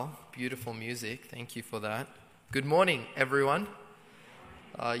Beautiful music. Thank you for that. Good morning, everyone.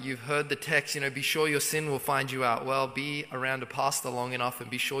 You've heard the text, be sure your sin will find you out. Well, be around a pastor long enough and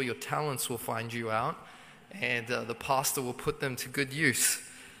be sure your talents will find you out. And the pastor will put them to good use.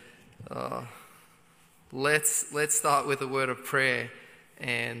 Let's start with a word of prayer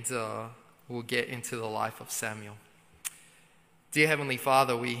and we'll get into the life of Samuel. Dear Heavenly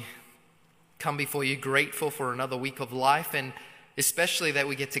Father, we come before you grateful for another week of life, and especially that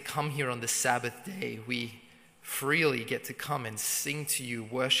we get to come here on the Sabbath day. We freely get to come and sing to you,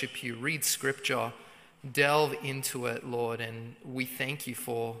 worship you, read scripture, delve into it, Lord, and we thank you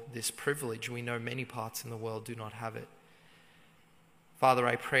for this privilege. We know many parts in the world do not have it. Father,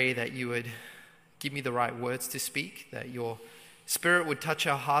 I pray that you would give me the right words to speak, that your Spirit would touch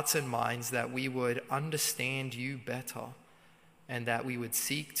our hearts and minds, that we would understand you better, and that we would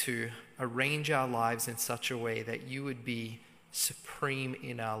seek to arrange our lives in such a way that you would be supreme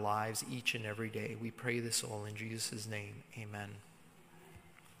in our lives each and every day. We pray this all in Jesus' name. Amen.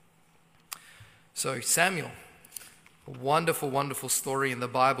 So Samuel, a wonderful, wonderful story in the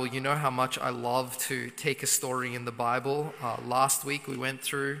Bible. You know how much I love to take a story in the Bible. Last week we went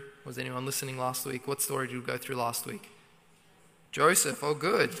through, was anyone listening last week? What story did we go through last week? Joseph. Oh,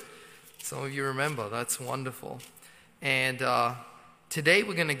 good. Some of you remember. That's wonderful. And today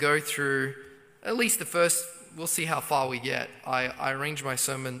we're going to go through at least the first, we'll see how far we get. I arranged my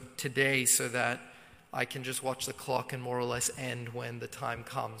sermon today so that I can just watch the clock and more or less end when the time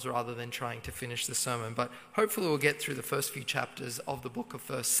comes rather than trying to finish the sermon. But hopefully we'll get through the first few chapters of the book of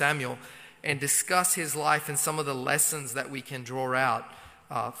 1 Samuel and discuss his life and some of the lessons that we can draw out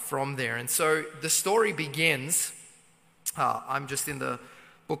from there. And so the story begins, I'm just in the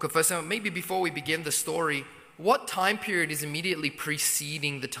book of 1 Samuel. Maybe before we begin the story, what time period is immediately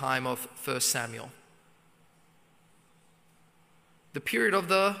preceding the time of 1 Samuel? The period of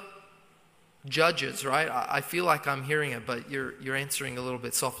the Judges, right? I feel like I'm hearing it, but you're answering a little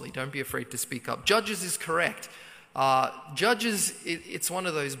bit softly. Don't be afraid to speak up. Judges is correct. Judges, it's one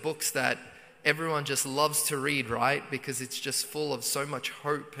of those books that everyone just loves to read, right? Because it's just full of so much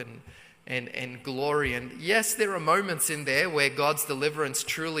hope and glory. And yes, there are moments in there where God's deliverance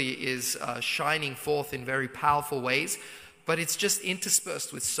truly is shining forth in very powerful ways, but it's just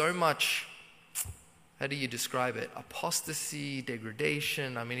interspersed with so much, how do you describe it? Apostasy,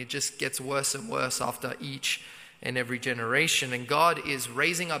 degradation. I mean, it just gets worse and worse after each and every generation. And God is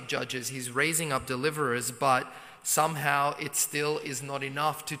raising up judges, he's raising up deliverers, but somehow it still is not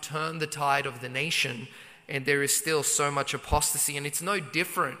enough to turn the tide of the nation. And there is still so much apostasy. And it's no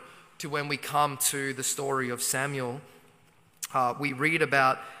different to when we come to the story of Samuel. We read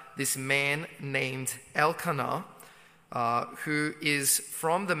about this man named Elkanah, who is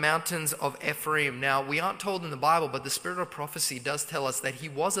from the mountains of Ephraim. Now, we aren't told in the Bible, but the spirit of prophecy does tell us that he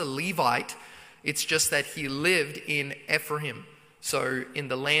was a Levite. It's just that he lived in Ephraim. So in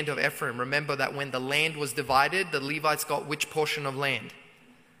the land of Ephraim, remember that when the land was divided, the Levites got which portion of land?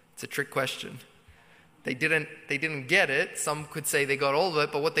 It's a trick question. They didn't get it. Some could say they got all of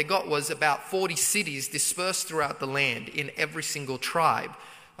it, but what they got was about 40 cities dispersed throughout the land in every single tribe.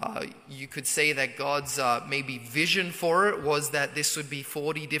 You could say that God's maybe vision for it was that this would be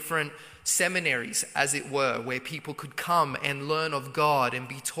 40 different seminaries, as it were, where people could come and learn of God and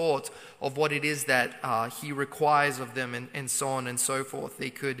be taught of what it is that he requires of them, and so on and so forth.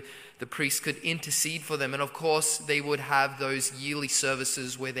 The priests could intercede for them, and of course they would have those yearly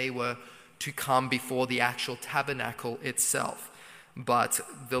services where they were to come before the actual tabernacle itself. But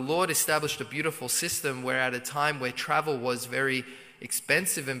the Lord established a beautiful system where at a time where travel was very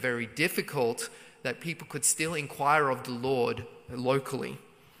expensive and very difficult, that people could still inquire of the Lord locally.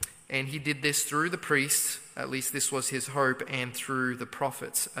 And he did this through the priests, at least this was his hope, and through the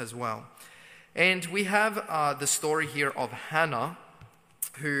prophets as well. And we have the story here of Hannah,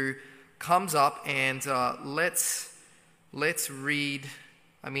 who comes up, and let's read.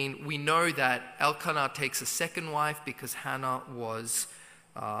 I mean, we know that Elkanah takes a second wife because Hannah was,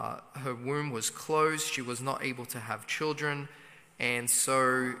 her womb was closed. She was not able to have children. And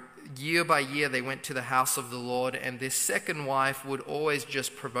so year by year they went to the house of the Lord, and this second wife would always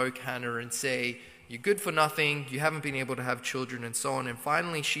just provoke Hannah and say, you're good for nothing, you haven't been able to have children, and so on. And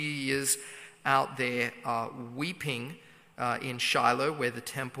finally she is out there weeping in Shiloh where the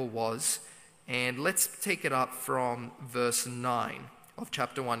temple was. And let's take it up from verse 9 of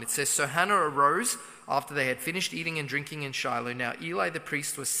chapter 1. It says, so Hannah arose after they had finished eating and drinking in Shiloh. Now Eli the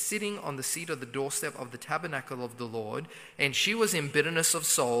priest was sitting on the seat of the doorstep of the tabernacle of the Lord, and she was in bitterness of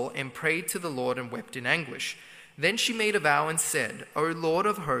soul and prayed to the Lord and wept in anguish. Then she made a vow and said, O Lord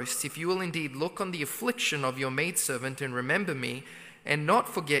of hosts, if you will indeed look on the affliction of your maidservant and remember me, and not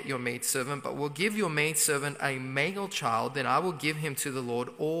forget your maidservant, but will give your maidservant a male child, then I will give him to the Lord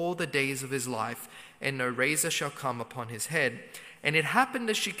all the days of his life, and no razor shall come upon his head. And it happened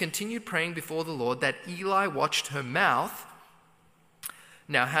as she continued praying before the Lord that Eli watched her mouth.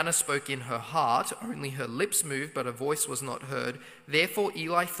 Now Hannah spoke in her heart, only her lips moved, but her voice was not heard. Therefore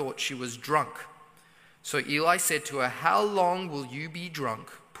Eli thought she was drunk. So Eli said to her, how long will you be drunk?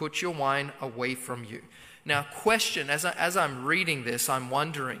 Put your wine away from you. Now, question, as I'm reading this, I'm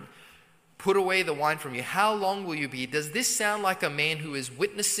wondering, put away the wine from you. How long will you be? Does this sound like a man who is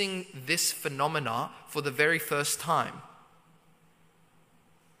witnessing this phenomena for the very first time?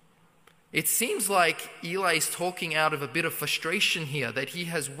 It seems like Eli is talking out of a bit of frustration here, that he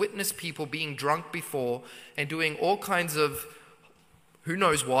has witnessed people being drunk before and doing all kinds of who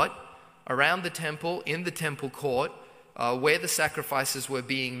knows what around the temple, in the temple court, where the sacrifices were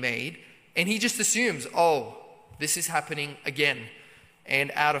being made. And he just assumes, oh, this is happening again.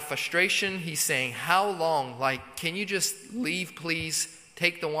 And out of frustration, he's saying, how long? Like, can you just leave, please?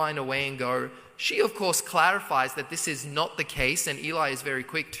 Take the wine away and go. She, of course, clarifies that this is not the case. And Eli is very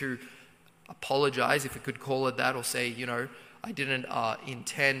quick to apologize, if you could call it that, or say, I didn't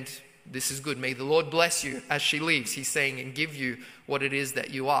intend. This is good. May the Lord bless you as she leaves. He's saying, and give you what it is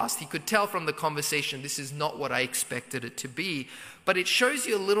that you asked. He could tell from the conversation, this is not what I expected it to be. But it shows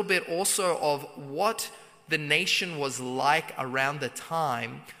you a little bit also of what the nation was like around the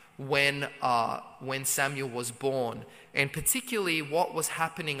time when Samuel was born, and particularly what was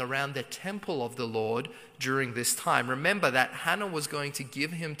happening around the temple of the Lord during this time. Remember that Hannah was going to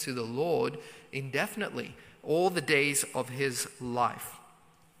give him to the Lord indefinitely, all the days of his life.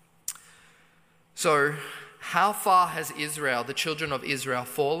 So, how far has Israel, the children of Israel,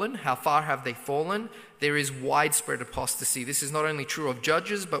 fallen? How far have they fallen? There is widespread apostasy. This is not only true of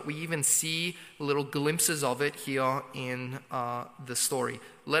Judges, but we even see little glimpses of it here in the story.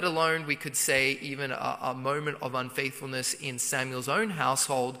 Let alone, we could say, even a moment of unfaithfulness in Samuel's own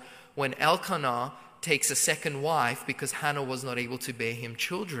household when Elkanah takes a second wife because Hannah was not able to bear him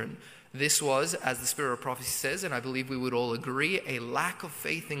children. This was, as the Spirit of Prophecy says, and I believe we would all agree, a lack of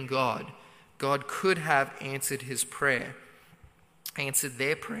faith in God. God could have answered their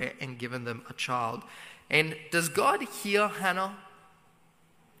prayer and given them a child. And does God hear Hannah?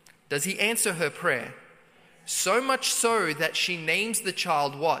 Does he answer her prayer? So much so that she names the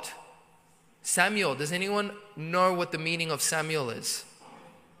child what? Samuel. Does anyone know what the meaning of Samuel is?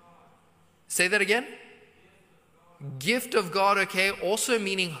 Say that again. Gift of God, okay, also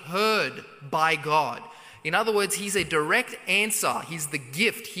meaning heard by God. In other words, he's a direct answer. He's the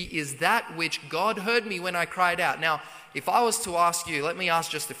gift. He is that which God heard me when I cried out. Now, if I was to ask you, let me ask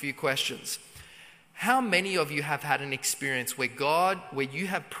just a few questions. How many of you have had an experience where you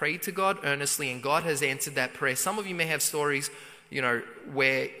have prayed to God earnestly and God has answered that prayer? Some of you may have stories,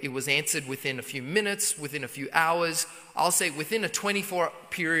 where it was answered within a few minutes, within a few hours. I'll say within a 24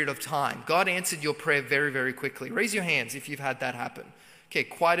 period of time. God answered your prayer very, very quickly. Raise your hands if you've had that happen. Okay,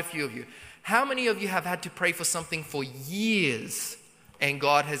 quite a few of you. How many of you have had to pray for something for years and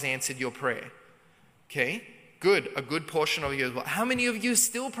God has answered your prayer? Okay, good. A good portion of you as well. How many of you are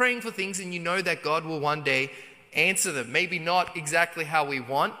still praying for things and you know that God will one day answer them? Maybe not exactly how we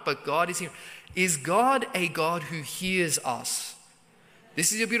want, but God is here. Is God a God who hears us?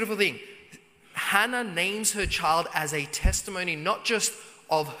 This is a beautiful thing. Hannah names her child as a testimony, not just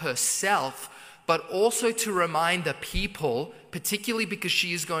of herself, but also to remind the people, particularly because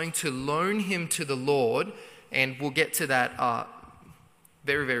she is going to loan him to the Lord, and we'll get to that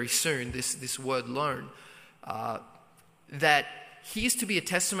very, very soon, this word loan, that he is to be a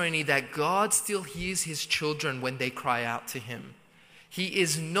testimony that God still hears his children when they cry out to him. He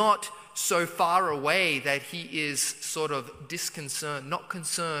is not so far away that he is sort of disconcerted, not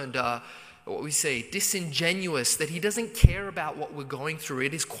concerned, disingenuous, that he doesn't care about what we're going through.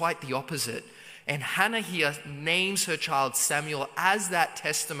 It is quite the opposite. And Hannah here names her child Samuel as that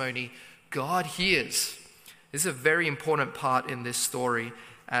testimony. God hears. This is a very important part in this story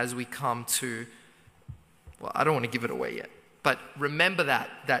as we come to, well, I don't want to give it away yet. But remember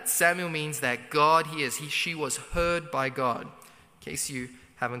that Samuel means that God hears. She was heard by God, in case you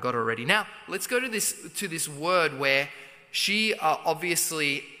haven't got it already. Now, let's go to this word where she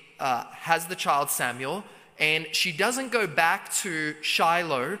obviously has the child Samuel, and she doesn't go back to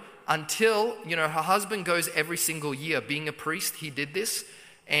Shiloh until, her husband goes every single year. Being a priest, he did this,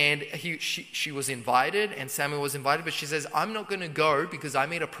 and she was invited, and Samuel was invited, but she says, I'm not going to go because I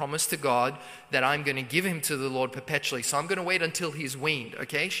made a promise to God that I'm going to give him to the Lord perpetually, so I'm going to wait until he's weaned,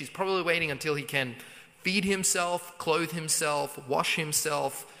 okay? She's probably waiting until he can feed himself, clothe himself, wash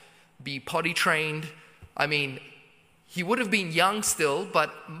himself, be potty trained. I mean, He would have been young still,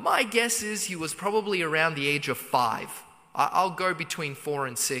 but my guess is he was probably around the age of 5. I'll go between 4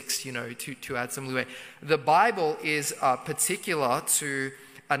 and 6, to add some leeway. The Bible is particular to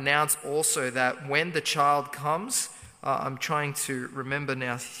announce also that when the child comes, I'm trying to remember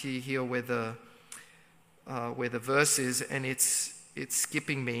now here where the verse is, and it's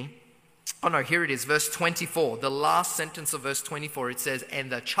skipping me. Oh no, here it is, verse 24. The last sentence of verse 24, it says, "And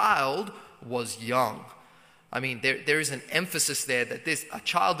the child was young." I mean, there is an emphasis there that a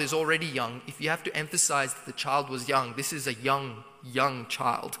child is already young. If you have to emphasize that the child was young, this is a young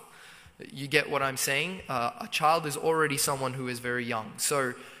child. You get what I'm saying? A child is already someone who is very young.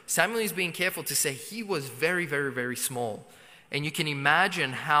 So Samuel is being careful to say he was very, very, very small. And you can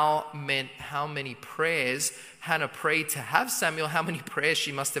imagine how many prayers Hannah prayed to have Samuel, how many prayers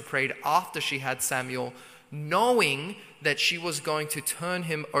she must have prayed after she had Samuel, knowing that she was going to turn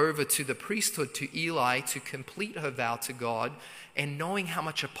him over to the priesthood, to Eli, to complete her vow to God, and knowing how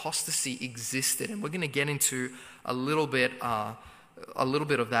much apostasy existed. And we're going to get into a little bit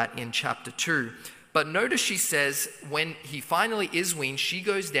of that in chapter 2. But notice she says, when he finally is weaned, she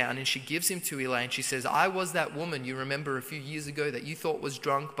goes down and she gives him to Eli, and she says, "I was that woman you remember a few years ago that you thought was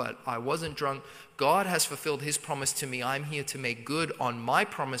drunk, but I wasn't drunk. God has fulfilled his promise to me. I'm here to make good on my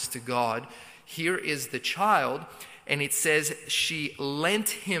promise to God. Here is the child." And it says she lent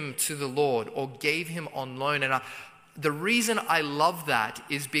him to the Lord, or gave him on loan. And the reason I love that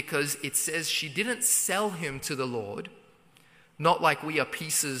is because it says she didn't sell him to the Lord, not like we are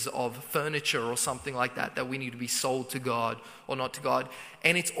pieces of furniture or something like that we need to be sold to God or not to God.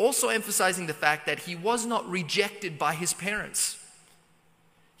 And it's also emphasizing the fact that he was not rejected by his parents.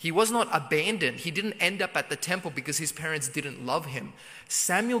 He was not abandoned. He didn't end up at the temple because his parents didn't love him.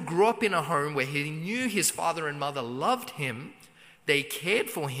 Samuel grew up in a home where he knew his father and mother loved him. They cared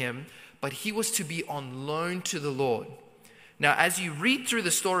for him, but he was to be on loan to the Lord. Now, as you read through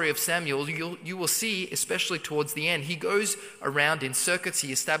the story of Samuel, you will see, especially towards the end, he goes around in circuits.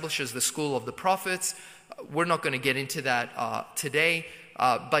 He establishes the school of the prophets. We're not going to get into that today.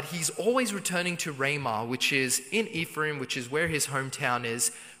 But he's always returning to Ramah, which is in Ephraim, which is where his hometown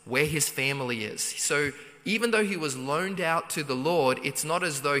is, where his family is. So even though he was loaned out to the Lord, it's not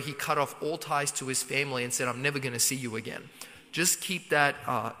as though he cut off all ties to his family and said, "I'm never going to see you again." Just keep that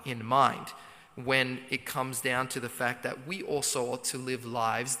in mind when it comes down to the fact that we also ought to live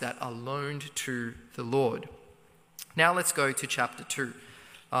lives that are loaned to the Lord. Now let's go to chapter 2.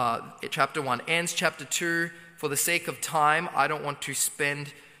 Chapter 1 ends. Chapter 2, for the sake of time, I don't want to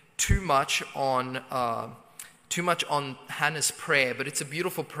spend too much on Hannah's prayer, but it's a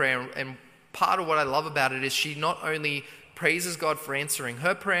beautiful prayer. And part of what I love about it is she not only praises God for answering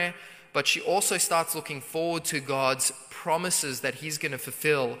her prayer, but she also starts looking forward to God's promises that he's going to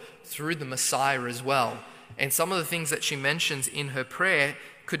fulfill through the Messiah as well. And some of the things that she mentions in her prayer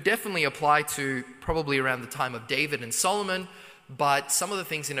could definitely apply to probably around the time of David and Solomon, but some of the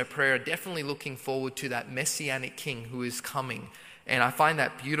things in her prayer are definitely looking forward to that messianic king who is coming. And I find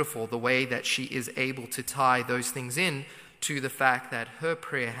that beautiful, the way that she is able to tie those things in to the fact that her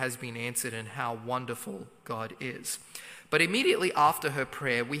prayer has been answered and how wonderful God is. But immediately after her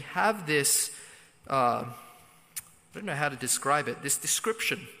prayer, we have this, I don't know how to describe it, this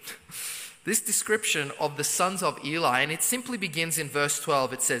description of the sons of Eli. And it simply begins in verse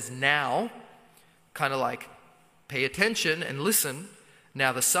 12. It says, "Now," kind of like, pay attention and listen.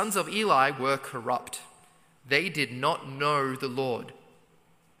 "Now the sons of Eli were corrupt. They did not know the Lord."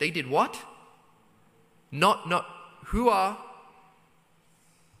 They did what? Who are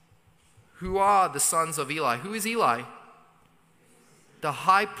the sons of Eli? Who is Eli? The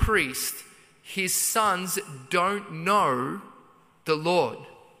high priest. His sons don't know the Lord.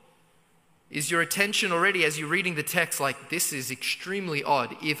 Is your attention already, as you're reading the text, like, this is extremely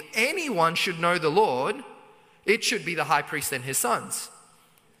odd? If anyone should know the Lord, it should be the high priest and his sons.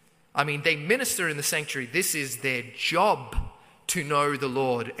 I mean, they minister in the sanctuary. This is their job, to know the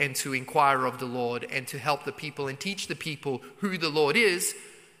Lord and to inquire of the Lord and to help the people and teach the people who the Lord is.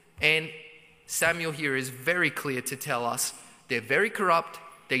 And Samuel here is very clear to tell us they're very corrupt.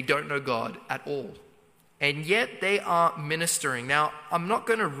 They don't know God at all. And yet they are ministering. Now, I'm not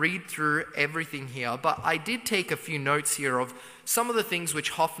going to read through everything here, but I did take a few notes here of some of the things which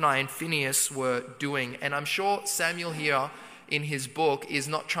Hophni and Phinehas were doing. And I'm sure Samuel here in his book is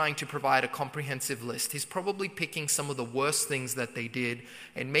not trying to provide a comprehensive list. He's probably picking some of the worst things that they did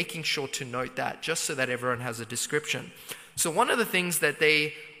and making sure to note that, just so that everyone has a description. So one of the things that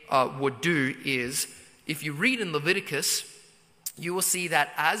they would do is, if you read in Leviticus, you will see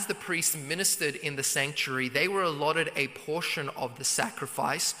that as the priests ministered in the sanctuary, they were allotted a portion of the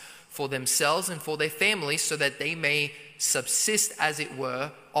sacrifice for themselves and for their families, so that they may subsist, as it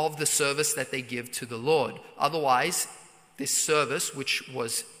were, of the service that they give to the Lord. Otherwise, this service, which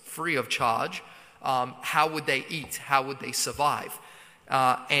was free of charge, how would they eat? How would they survive?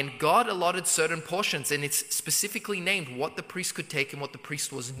 And God allotted certain portions, and it's specifically named what the priest could take and what the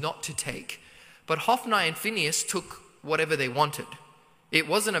priest was not to take. But Hophni and Phinehas took whatever they wanted. It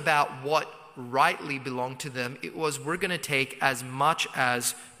wasn't about what rightly belonged to them. It was, we're going to take as much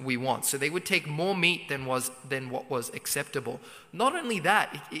as we want. So they would take more meat than what was acceptable. Not only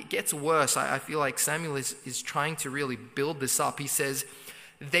that, it gets worse. I feel like Samuel is trying to really build this up. He says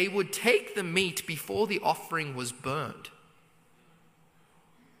they would take the meat before the offering was burned.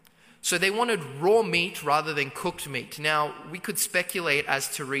 So they wanted raw meat rather than cooked meat. Now, we could speculate as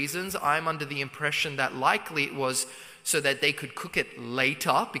to reasons. I'm under the impression that likely it was so that they could cook it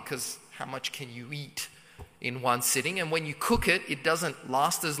later, because how much can you eat in one sitting? And when you cook it, it doesn't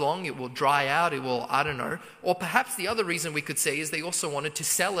last as long. It will dry out. It will, I don't know. Or perhaps the other reason we could say is they also wanted to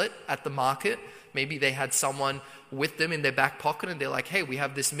sell it at the market. Maybe they had someone with them in their back pocket and they're like, hey, we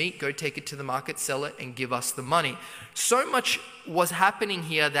have this meat, go take it to the market, sell it, and give us the money. So much was happening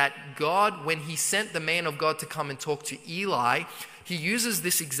here that God, when he sent the man of God to come and talk to Eli, he uses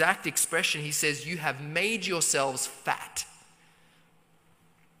this exact expression. He says, you have made yourselves fat.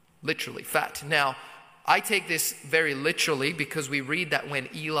 Literally, fat. Now, I take this very literally because we read that when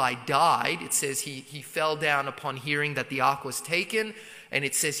Eli died, it says he fell down upon hearing that the ark was taken, and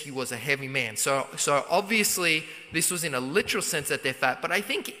it says he was a heavy man. So obviously, this was in a literal sense that they're fat, but I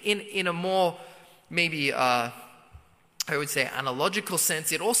think in a more, maybe, I would say analogical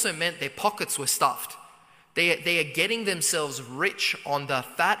sense, it also meant their pockets were stuffed. They are getting themselves rich on the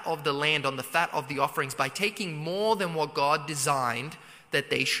fat of the land, on the fat of the offerings, by taking more than what God designed that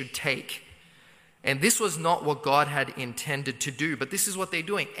they should take. And this was not what God had intended to do, but this is what they're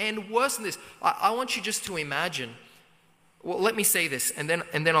doing. And worse than this, I want you just to imagine. Well, let me say this, and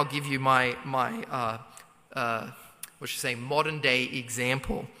then I'll give you my modern day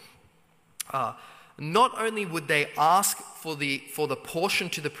example. Not only would they ask for the portion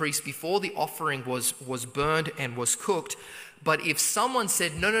to the priest before the offering was burned and was cooked, but if someone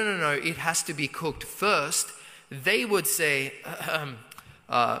said no, it has to be cooked first, they would say,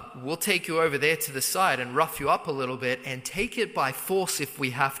 we'll take you over there to the side and rough you up a little bit and take it by force if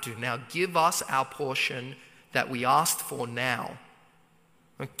we have to. Now give us our portion that we asked for now.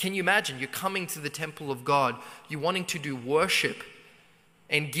 Can you imagine? You're coming to the temple of God, you're wanting to do worship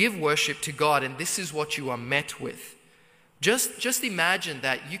and give worship to God, and this is what you are met with. Just imagine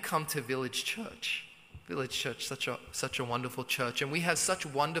that you come to Village Church. Village Church, such a wonderful church, and we have such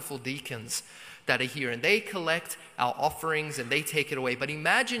wonderful deacons that are here, and they collect our offerings and they take it away. But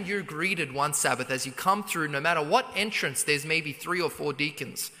imagine you're greeted one Sabbath as you come through, no matter what entrance, there's maybe 3 or 4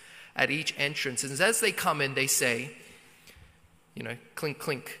 deacons at each entrance. And as they come in, they say, clink,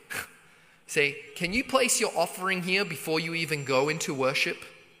 clink, say, can you place your offering here before you even go into worship?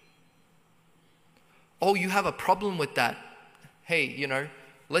 Oh, you have a problem with that. Hey,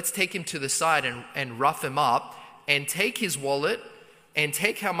 let's take him to the side and rough him up and take his wallet and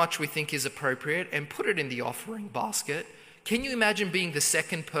take how much we think is appropriate and put it in the offering basket. Can you imagine being the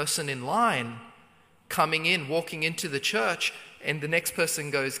second person in line, coming in, walking into the church, and the next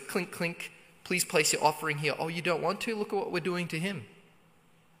person goes, clink, clink, please place your offering here. Oh, you don't want to? Look at what we're doing to him.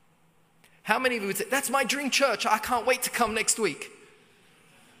 How many of you would say, that's my dream church, I can't wait to come next week?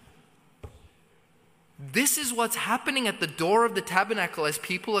 This is what's happening at the door of the tabernacle as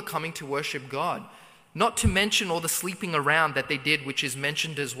people are coming to worship God. Not to mention all the sleeping around that they did, which is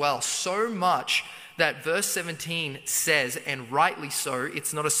mentioned as well. So much that verse 17 says, and rightly so,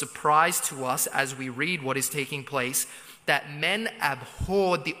 it's not a surprise to us as we read what is taking place, that men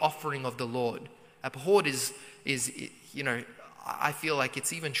abhorred the offering of the Lord. Abhorred is I feel like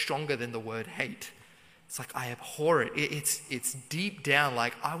it's even stronger than the word hate. It's like, I abhor it. It's deep down,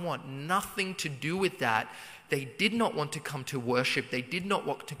 like, I want nothing to do with that. They did not want to come to worship. They did not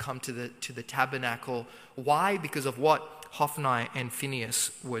want to come to the tabernacle. Why? Because of what Hophni and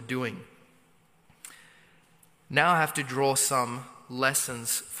Phinehas were doing. Now I have to draw some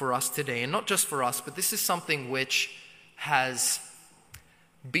lessons for us today, and not just for us, but this is something which has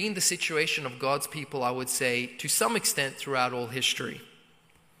been the situation of God's people, I would say, to some extent throughout all history.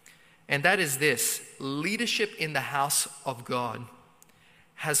 And that is this: leadership in the house of God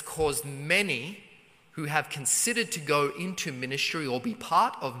has caused many who have considered to go into ministry or be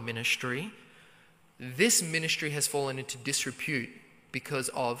part of ministry, this ministry has fallen into disrepute because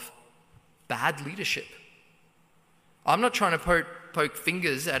of bad leadership. I'm not trying to poke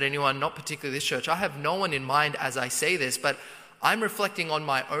fingers at anyone, not particularly this church. I have no one in mind as I say this, but I'm reflecting on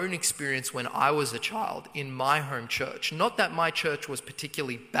my own experience when I was a child in my home church. Not that my church was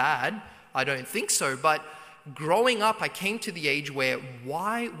particularly bad, I don't think so, but growing up, I came to the age where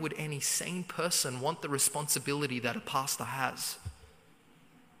why would any sane person want the responsibility that a pastor has?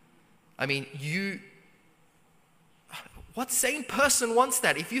 I mean, what sane person wants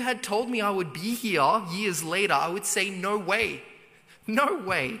that? If you had told me I would be here years later, I would say no way. No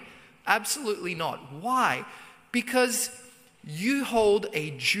way. Absolutely not. Why? Because you hold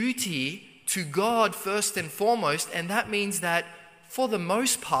a duty to God first and foremost, and that means that for the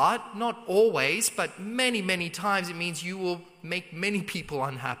most part, not always, but many, many times, it means you will make many people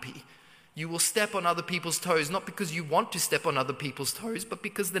unhappy. You will step on other people's toes, not because you want to step on other people's toes, but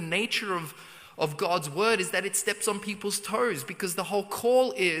because the nature of God's word is that it steps on people's toes, because the whole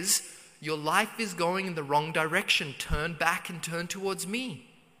call is your life is going in the wrong direction. Turn back and turn towards me.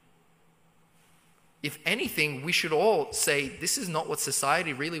 If anything, we should all say, this is not what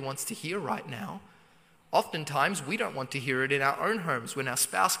society really wants to hear right now. Oftentimes, we don't want to hear it in our own homes, when our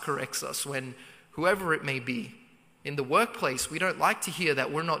spouse corrects us, when whoever it may be. In the workplace, we don't like to hear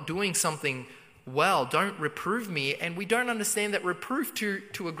that we're not doing something well. Don't reprove me. And we don't understand that reproof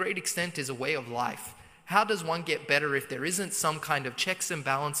to a great extent is a way of life. How does one get better if there isn't some kind of checks and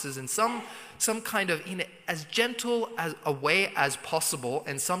balances and some kind of, in as gentle as a way as possible,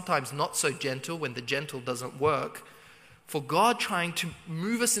 and sometimes not so gentle when the gentle doesn't work, for God trying to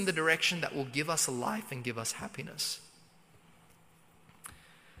move us in the direction that will give us a life and give us happiness.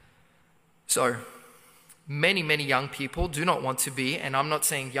 So, many, many young people do not want to be, and I'm not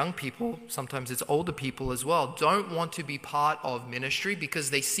saying young people, sometimes it's older people as well, don't want to be part of ministry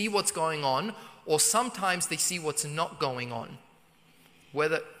because they see what's going on, or sometimes they see what's not going on.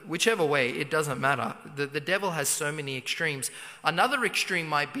 Whichever way, it doesn't matter. The devil has so many extremes. Another extreme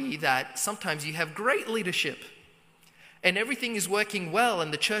might be that sometimes you have great leadership and everything is working well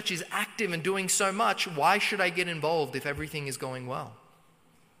and the church is active and doing so much. Why should I get involved if everything is going well?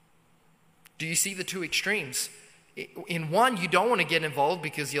 Do you see the two extremes? In one, you don't want to get involved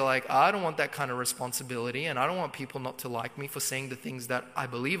because you're like, I don't want that kind of responsibility and I don't want people not to like me for saying the things that I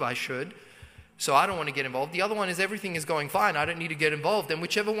believe I should. So I don't want to get involved. The other one is everything is going fine. I don't need to get involved. And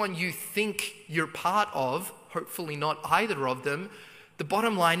whichever one you think you're part of, hopefully not either of them, the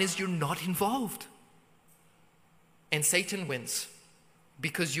bottom line is you're not involved. And Satan wins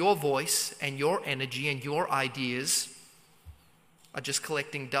because your voice and your energy and your ideas are just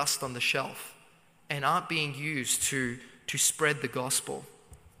collecting dust on the shelf and aren't being used to spread the gospel.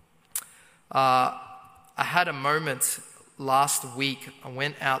 I had a moment last week. I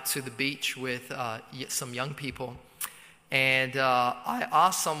went out to the beach with some young people, and I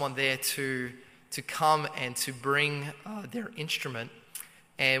asked someone there to come and to bring their instrument,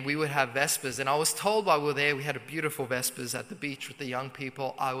 and we would have Vespers. And I was told while we were there, we had a beautiful Vespers at the beach with the young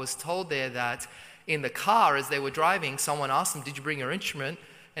people. I was told there that in the car as they were driving, someone asked them, did you bring your instrument?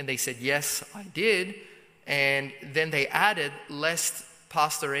 And they said, yes, I did. And then they added, lest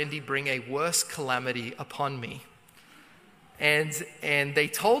Pastor Andy bring a worse calamity upon me. And they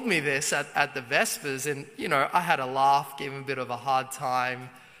told me this at the Vespers, and, you know, I had a laugh, gave them a bit of a hard time,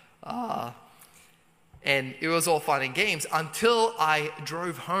 and it was all fun and games until I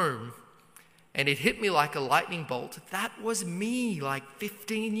drove home, and it hit me like a lightning bolt. That was me like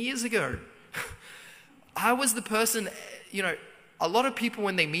 15 years ago. I was the person, you know, a lot of people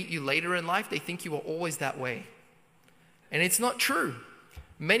when they meet you later in life, they think you were always that way. And it's not true.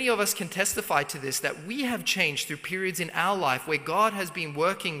 Many of us can testify to this, that we have changed through periods in our life where God has been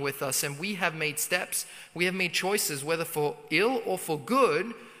working with us and we have made steps, we have made choices, whether for ill or for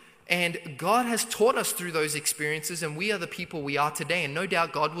good, and God has taught us through those experiences, and we are the people we are today, and no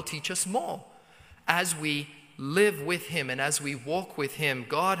doubt God will teach us more. As we live with Him and as we walk with Him,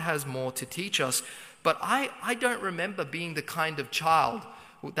 God has more to teach us. But I don't remember being the kind of child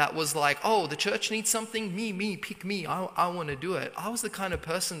that was like, oh, the church needs something, pick me, I want to do it. I was the kind of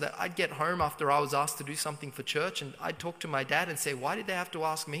person that I'd get home after I was asked to do something for church, and I'd talk to my dad and say, why did they have to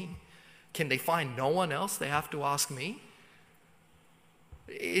ask me? Can they find no one else they have to ask me?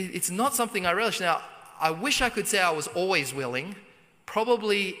 It's not something I relish. Now, I wish I could say I was always willing.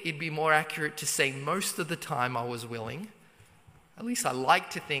 Probably it'd be more accurate to say most of the time I was willing. At least I like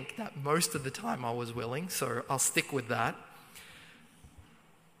to think that most of the time I was willing, so I'll stick with that.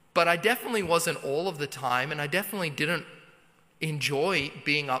 But I definitely wasn't all of the time, and I definitely didn't enjoy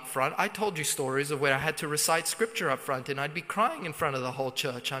being up front. I told you stories of where I had to recite scripture up front, and I'd be crying in front of the whole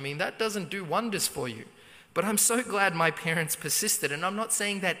church. I mean, that doesn't do wonders for you. But I'm so glad my parents persisted, and I'm not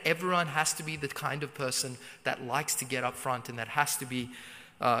saying that everyone has to be the kind of person that likes to get up front and that has to be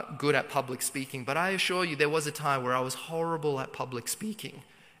good at public speaking, but I assure you there was a time where I was horrible at public speaking.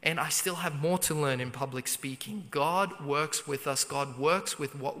 And I still have more to learn in public speaking. God works with us. God works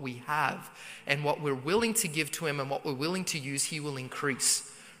with what we have. And what we're willing to give to him and what we're willing to use, he will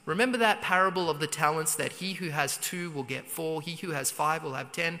increase. Remember that parable of the talents, that he who has 2 will get 4, he who has 5 will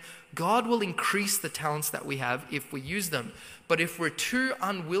have 10. God will increase the talents that we have if we use them. But if we're too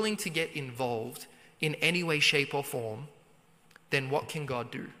unwilling to get involved in any way, shape, or form, then what can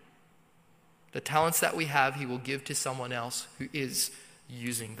God do? The talents that we have, he will give to someone else who is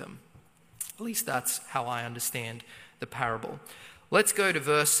using them. At least that's how I understand the parable. Let's go to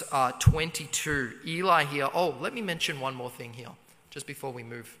verse 22. Eli here. Oh, let me mention one more thing here, just before we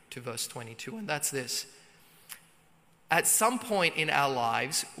move to verse 22, and that's this. At some point in our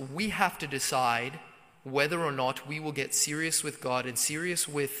lives, we have to decide whether or not we will get serious with God and serious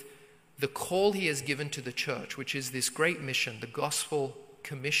with the call he has given to the church, which is this great mission, the gospel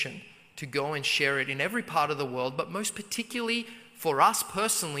commission, to go and share it in every part of the world, but most particularly for us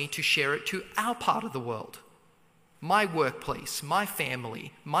personally to share it to our part of the world. My workplace, my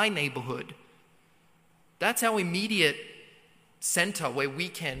family, my neighborhood. That's our immediate center where we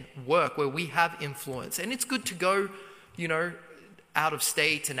can work, where we have influence. And it's good to go, out of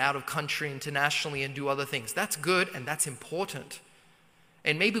state and out of country internationally and do other things. That's good and that's important.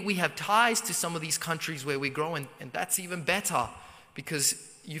 And maybe we have ties to some of these countries where we grow, and that's even better, because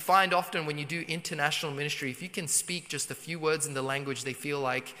you find often when you do international ministry, if you can speak just a few words in the language, they feel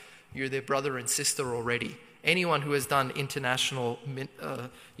like you're their brother and sister already. Anyone who has done international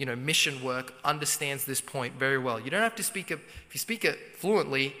mission work understands this point very well. You don't have to speak it. If you speak it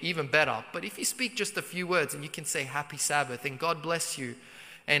fluently, even better. But if you speak just a few words and you can say happy Sabbath and God bless you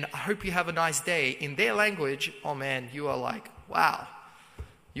and I hope you have a nice day in their language, oh man, you are like, wow,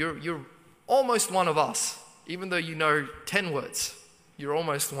 you're almost one of us. Even though you know 10 words, you're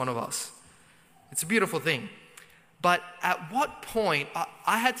almost one of us. It's a beautiful thing. But at what point,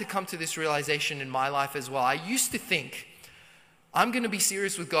 I had to come to this realization in my life as well. I used to think, I'm going to be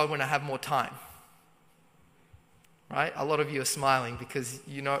serious with God when I have more time. Right? A lot of you are smiling because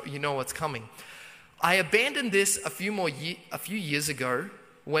you know what's coming. I abandoned this a few years ago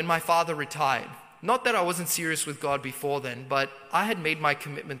when my father retired. Not that I wasn't serious with God before then, but I had made my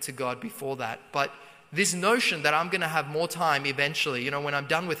commitment to God before that. But this notion that I'm going to have more time eventually, when I'm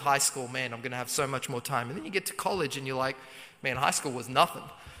done with high school, man, I'm going to have so much more time. And then you get to college and you're like, man, high school was nothing.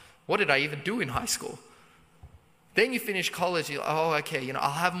 What did I even do in high school? Then you finish college, you're like, oh, okay,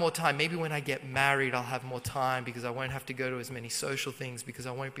 I'll have more time. Maybe when I get married, I'll have more time because I won't have to go to as many social things, because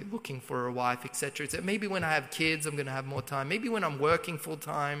I won't be looking for a wife, etc. Maybe when I have kids, I'm going to have more time. Maybe when I'm working full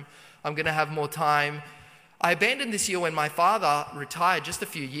time, I'm going to have more time. I abandoned this year when my father retired just a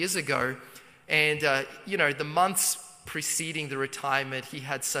few years ago. And, the months preceding the retirement, he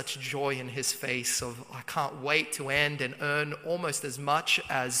had such joy in his face of, I can't wait to end and earn almost as much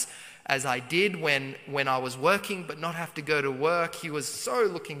as I did when I was working, but not have to go to work. He was so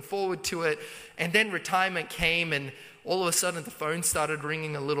looking forward to it. And then retirement came, and all of a sudden the phone started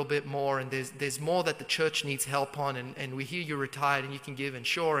ringing a little bit more, and there's more that the church needs help on, and we hear you're retired and you can give, and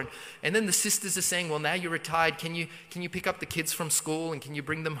sure. And then the sisters are saying, well, now you're retired, can you pick up the kids from school, and can you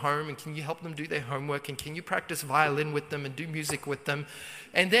bring them home, and can you help them do their homework, and can you practice violin with them and do music with them?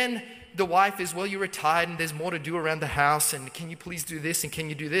 And then the wife is, well, you're retired and there's more to do around the house, and can you please do this, and can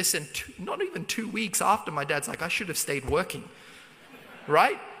you do this? And not even 2 weeks after, my dad's like, I should have stayed working.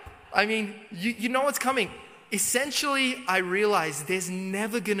 Right? I mean, you know what's coming. Essentially, I realized there's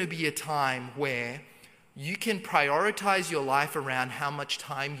never going to be a time where you can prioritize your life around how much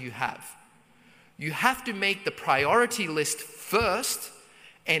time you have. You have to make the priority list first,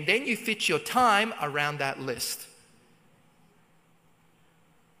 and then you fit your time around that list.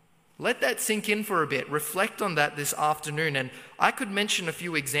 Let that sink in for a bit. Reflect on that this afternoon. And I could mention a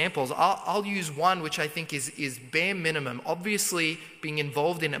few examples. I'll use one which I think is bare minimum. Obviously, being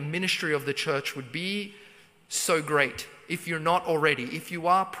involved in a ministry of the church would be so great if you're not already. If you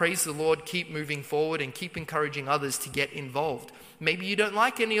are, praise the Lord, keep moving forward and keep encouraging others to get involved. Maybe you don't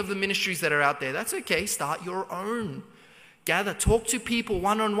like any of the ministries that are out there. That's okay. Start your own. Gather, talk to people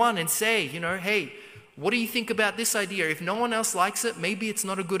one-on-one and say, hey, what do you think about this idea? If no one else likes it, maybe it's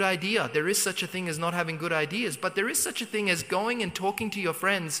not a good idea. There is such a thing as not having good ideas, but there is such a thing as going and talking to your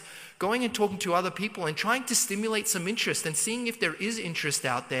friends, going and talking to other people and trying to stimulate some interest and seeing if there is interest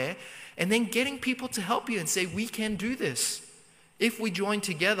out there, and then getting people to help you and say, we can do this. If we join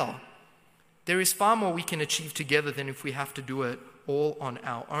together, there is far more we can achieve together than if we have to do it all on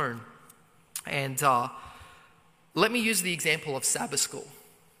our own. And let me use the example of Sabbath school.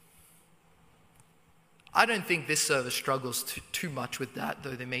 I don't think this service struggles too much with that,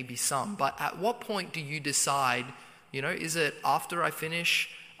 though there may be some. But at what point do you decide, is it after I finish,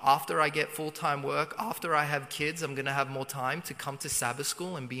 after I get full-time work, after I have kids, I'm going to have more time to come to Sabbath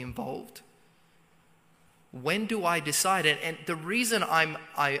school and be involved? When do I decide? And the reason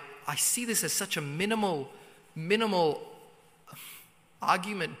I see this as such a minimal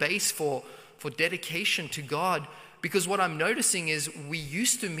argument base for dedication to God, because what I'm noticing is we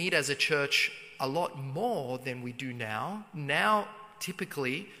used to meet as a church a lot more than we do now. Now,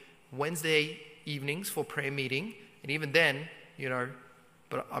 typically, Wednesday evenings for prayer meeting, and even then,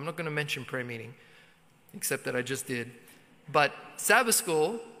 but I'm not going to mention prayer meeting, except that I just did. But Sabbath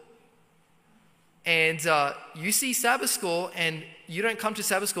school, and you see Sabbath school, and you don't come to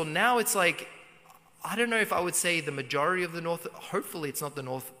Sabbath school. Now it's like, I don't know if I would say the majority of the North, hopefully it's not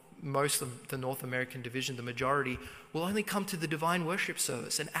most of the North American division, the majority will only come to the divine worship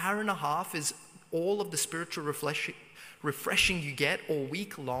service. An hour and a half is all of the spiritual refreshing you get all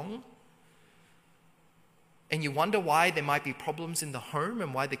week long. And you wonder why there might be problems in the home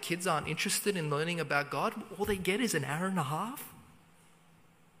and why the kids aren't interested in learning about God. All they get is an hour and a half?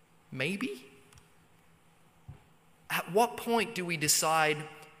 Maybe? At what point do we decide,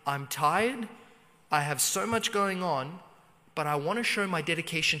 I'm tired, I have so much going on, but I want to show my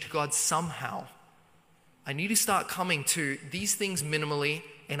dedication to God somehow? I need to start coming to these things minimally,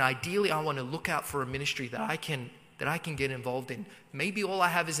 and ideally I want to look out for a ministry that I can get involved in. Maybe all I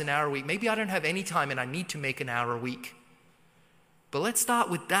have is an hour a week. Maybe I don't have any time and I need to make an hour a week. But let's start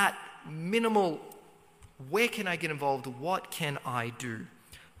with that minimal, where can I get involved? What can I do?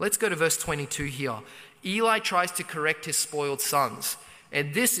 Let's go to verse 22 here. Eli tries to correct his spoiled sons.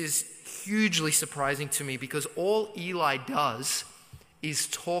 And this is hugely surprising to me, because all Eli does is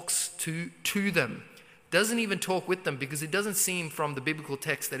talks to them. Doesn't even talk with them, because it doesn't seem from the biblical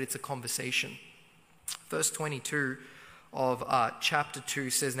text that it's a conversation. Verse 22 of chapter 2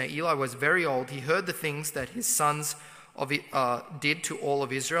 says, Now Eli was very old. He heard the things that his sons did to all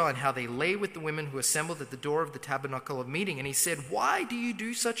of Israel, and how they lay with the women who assembled at the door of the tabernacle of meeting. And he said, Why do you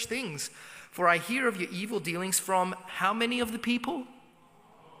do such things? For I hear of your evil dealings from how many of the people?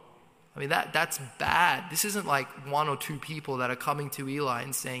 I mean, that's bad. This isn't like one or two people that are coming to Eli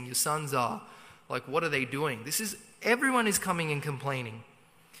and saying, your sons are, like, what are they doing? Everyone is coming and complaining.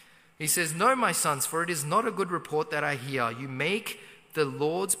 He says, No, my sons, for it is not a good report that I hear. You make the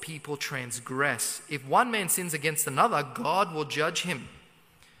Lord's people transgress. If one man sins against another, God will judge him.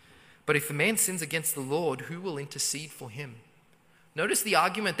 But if a man sins against the Lord, who will intercede for him? Notice the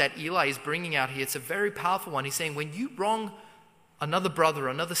argument that Eli is bringing out here. It's a very powerful one. He's saying, when you wrong another brother,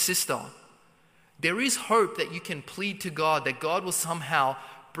 another sister, there is hope that you can plead to God, that God will somehow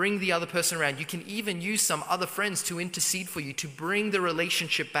bring the other person around. You can even use some other friends to intercede for you, to bring the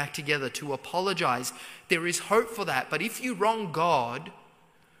relationship back together, to apologize. There is hope for that. But if you wrong God,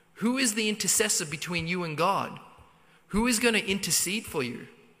 who is the intercessor between you and God? Who is going to intercede for you?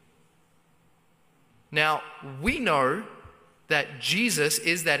 Now, we know that Jesus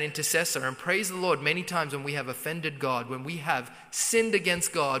is that intercessor, and praise the Lord, many times when we have offended God, when we have sinned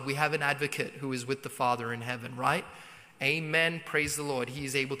against God, we have an advocate who is with the Father in heaven, right? Amen. Praise the Lord. He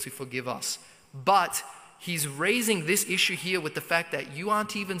is able to forgive us. But he's raising this issue here with the fact that you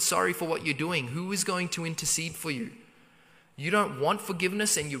aren't even sorry for what you're doing. Who is going to intercede for you? You don't want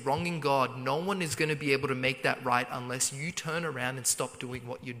forgiveness and you're wronging God. No one is going to be able to make that right unless you turn around and stop doing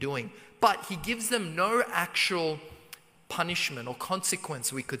what you're doing. But he gives them no actual punishment or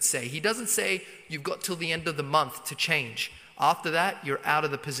consequence, we could say. He doesn't say you've got till the end of the month to change. After that, you're out of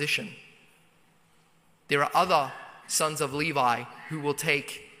the position. There are other sons of Levi who will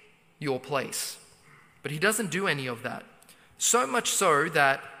take your place. But he doesn't do any of that. So much so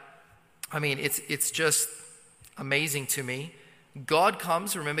that, it's just amazing to me. God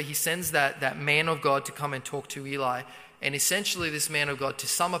comes, remember, he sends that man of God to come and talk to Eli. And essentially this man of God, to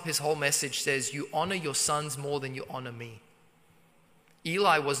sum up his whole message, says, you honor your sons more than you honor me.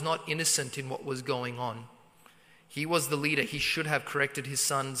 Eli was not innocent in what was going on. He was the leader. He should have corrected his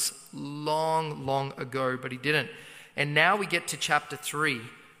sons long, long ago, but he didn't. And now we get to chapter 3,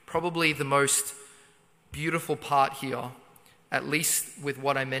 probably the most beautiful part here, at least with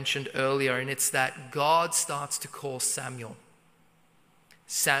what I mentioned earlier, and it's that God starts to call Samuel.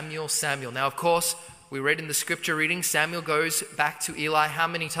 Samuel, Samuel. Now, of course, we read in the scripture reading, Samuel goes back to Eli how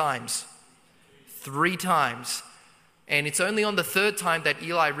many times? 3 times. And it's only on the 3rd time that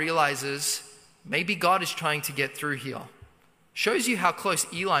Eli realizes maybe God is trying to get through here. Shows you how close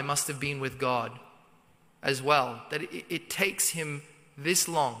Eli must have been with God as well, that it takes him this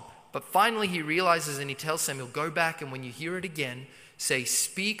long. But finally he realizes and he tells Samuel, go back, and when you hear it again, say,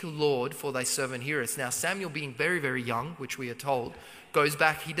 "Speak, Lord, for thy servant heareth." Now Samuel, being very, very young, which we are told, goes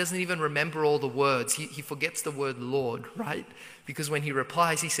back. He doesn't even remember all the words. He forgets the word Lord, right? Because when he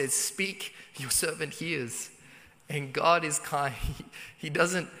replies, he says, "Speak, your servant hears." And God is kind. He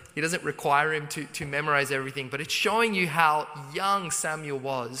doesn't require him to memorize everything, but it's showing you how young Samuel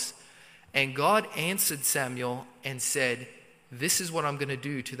was. And God answered Samuel and said, "This is what I'm going to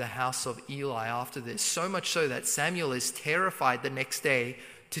do to the house of Eli after this." So much so that Samuel is terrified the next day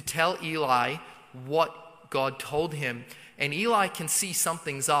to tell Eli what God told him. And Eli can see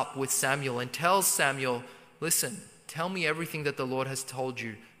something's up with Samuel and tells Samuel, "Listen, tell me everything that the Lord has told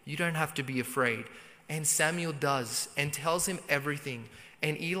you. You don't have to be afraid." And Samuel does and tells him everything.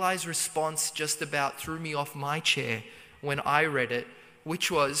 And Eli's response just about threw me off my chair when I read it,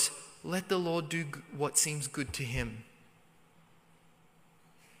 which was, "Let the Lord do what seems good to him."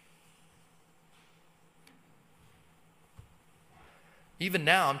 Even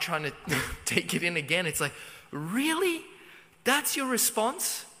now, I'm trying to take it in again. It's like, really? That's your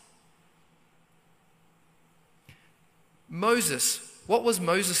response? Moses. What was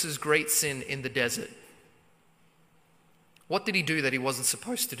Moses' great sin in the desert? What did he do that he wasn't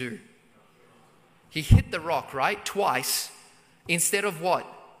supposed to do? He hit the rock, right? Twice. Instead of what?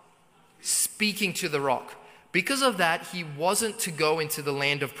 Speaking to the rock. Because of that, he wasn't to go into the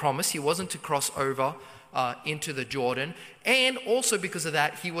land of promise. He wasn't to cross over into the Jordan. And also because of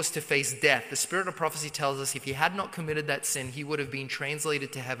that, he was to face death. The spirit of prophecy tells us if he had not committed that sin, he would have been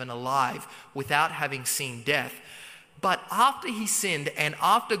translated to heaven alive without having seen death. But after he sinned and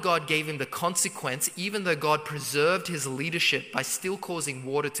after God gave him the consequence, even though God preserved his leadership by still causing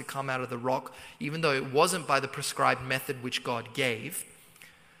water to come out of the rock, even though it wasn't by the prescribed method which God gave,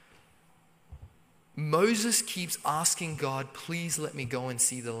 Moses keeps asking God, "Please let me go and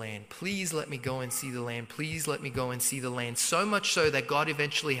see the land. Please let me go and see the land. Please let me go and see the land." So much so that God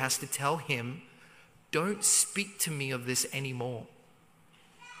eventually has to tell him, "Don't speak to me of this anymore."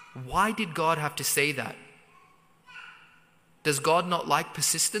 Why did God have to say that? Does God not like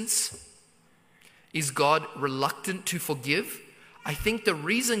persistence? Is God reluctant to forgive? I think the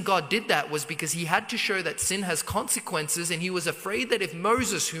reason God did that was because he had to show that sin has consequences, and he was afraid that if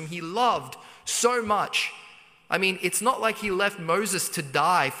Moses, whom he loved so much, I mean, it's not like he left Moses to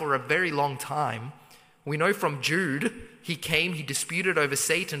die for a very long time. We know from Jude, he came, he disputed over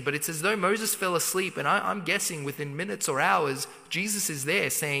Satan, but it's as though Moses fell asleep, and I'm guessing within minutes or hours, Jesus is there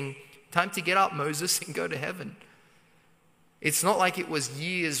saying, "Time to get up, Moses, and go to heaven." It's not like it was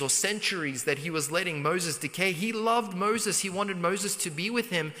years or centuries that he was letting Moses decay. He loved Moses. He wanted Moses to be with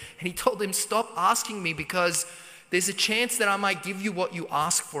him. And he told him, "Stop asking me, because there's a chance that I might give you what you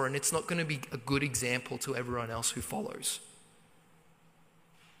ask for, and it's not going to be a good example to everyone else who follows."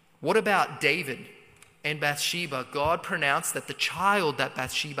 What about David and Bathsheba? God pronounced that the child that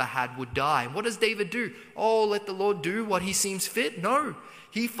Bathsheba had would die. What does David do? Oh, let the Lord do what he seems fit? No.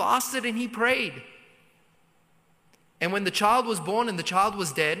 He fasted and he prayed. And when the child was born and the child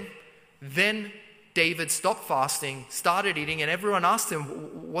was dead, then David stopped fasting, started eating, and everyone asked him,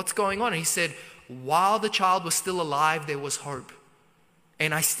 "What's going on?" And he said, "While the child was still alive, there was hope.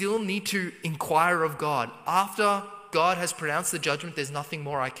 And I still need to inquire of God. After God has pronounced the judgment, there's nothing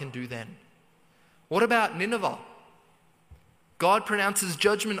more I can do then." What about Nineveh? God pronounces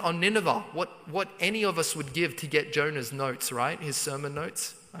judgment on Nineveh. What any of us would give to get Jonah's notes, right? His sermon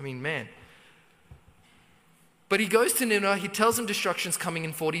notes. I mean, man. But he goes to Nineveh, he tells them destruction's coming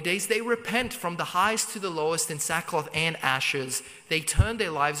in 40 days. They repent from the highest to the lowest in sackcloth and ashes. They turn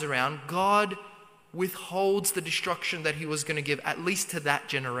their lives around. God withholds the destruction that he was going to give, at least to that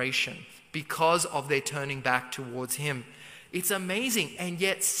generation, because of their turning back towards him. It's amazing. And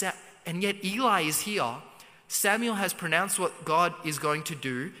yet Eli is here. Samuel has pronounced what God is going to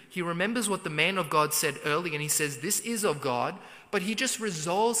do. He remembers what the man of God said earlier, and he says, "This is of God." But he just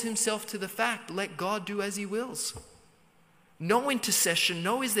resolves himself to the fact, let God do as he wills. No intercession,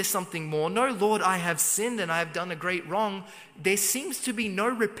 no is there something more, no Lord, I have sinned and I have done a great wrong. There seems to be no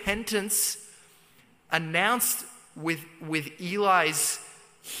repentance announced with Eli's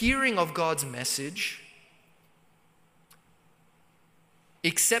hearing of God's message,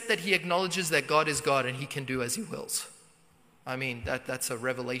 except that he acknowledges that God is God and he can do as he wills. I mean, that's a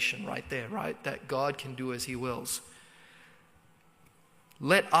revelation right there, right? That God can do as he wills.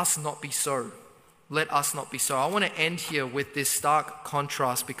 Let us not be so. Let us not be so. I want to end here with this stark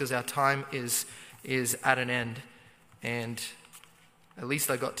contrast because our time is at an end. And at least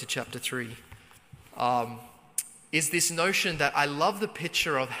I got to chapter 3. Is this notion that I love the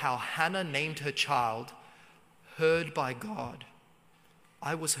picture of how Hannah named her child, heard by God.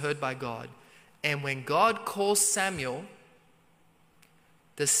 I was heard by God. And when God calls Samuel,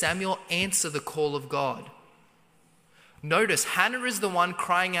 Does Samuel answer the call of God? Notice, Hannah is the one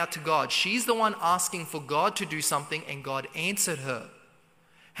crying out to God. She's the one asking for God to do something, and God answered her.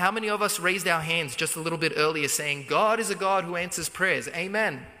 How many of us raised our hands just a little bit earlier saying, God is a God who answers prayers?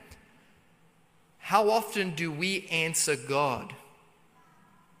 Amen. How often do we answer God?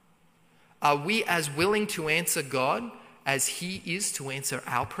 Are we as willing to answer God as He is to answer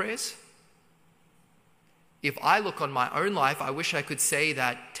our prayers? If I look on my own life, I wish I could say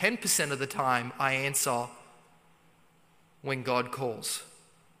that 10% of the time I answer when God calls.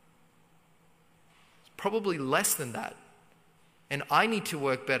 It's probably less than that. And I need to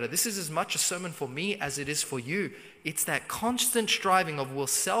work better. This is as much a sermon for me as it is for you. It's that constant striving of, will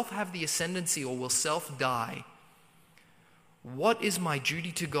self have the ascendancy or will self die? What is my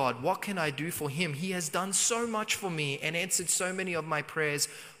duty to God? What can I do for Him? He has done so much for me and answered so many of my prayers.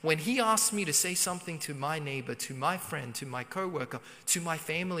 When He asks me to say something to my neighbor, to my friend, to my coworker, to my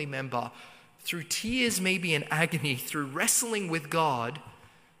family member, through tears, maybe in agony, through wrestling with God,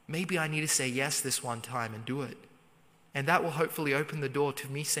 maybe I need to say yes this one time and do it. And that will hopefully open the door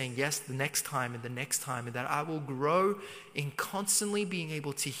to me saying yes the next time and the next time, and that I will grow in constantly being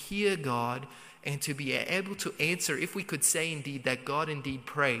able to hear God and to be able to answer, if we could say indeed that God indeed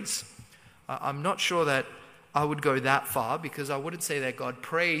prays. I'm not sure that I would go that far, because I wouldn't say that God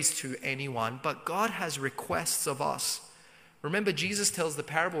prays to anyone, but God has requests of us. Remember, Jesus tells the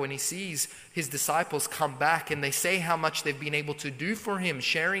parable when He sees His disciples come back and they say how much they've been able to do for Him,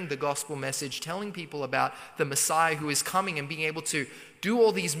 sharing the gospel message, telling people about the Messiah who is coming and being able to do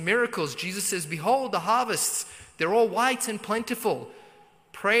all these miracles. Jesus says, behold, the harvests, they're all white and plentiful.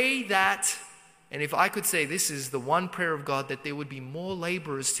 Pray that, and if I could say this is the one prayer of God, that there would be more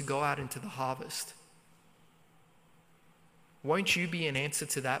laborers to go out into the harvest. Won't you be an answer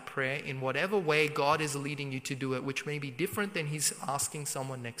to that prayer in whatever way God is leading you to do it, which may be different than He's asking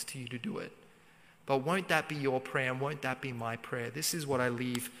someone next to you to do it? But won't that be your prayer, and won't that be my prayer? This is what I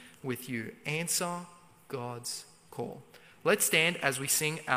leave with you. Answer God's call. Let's stand as we sing our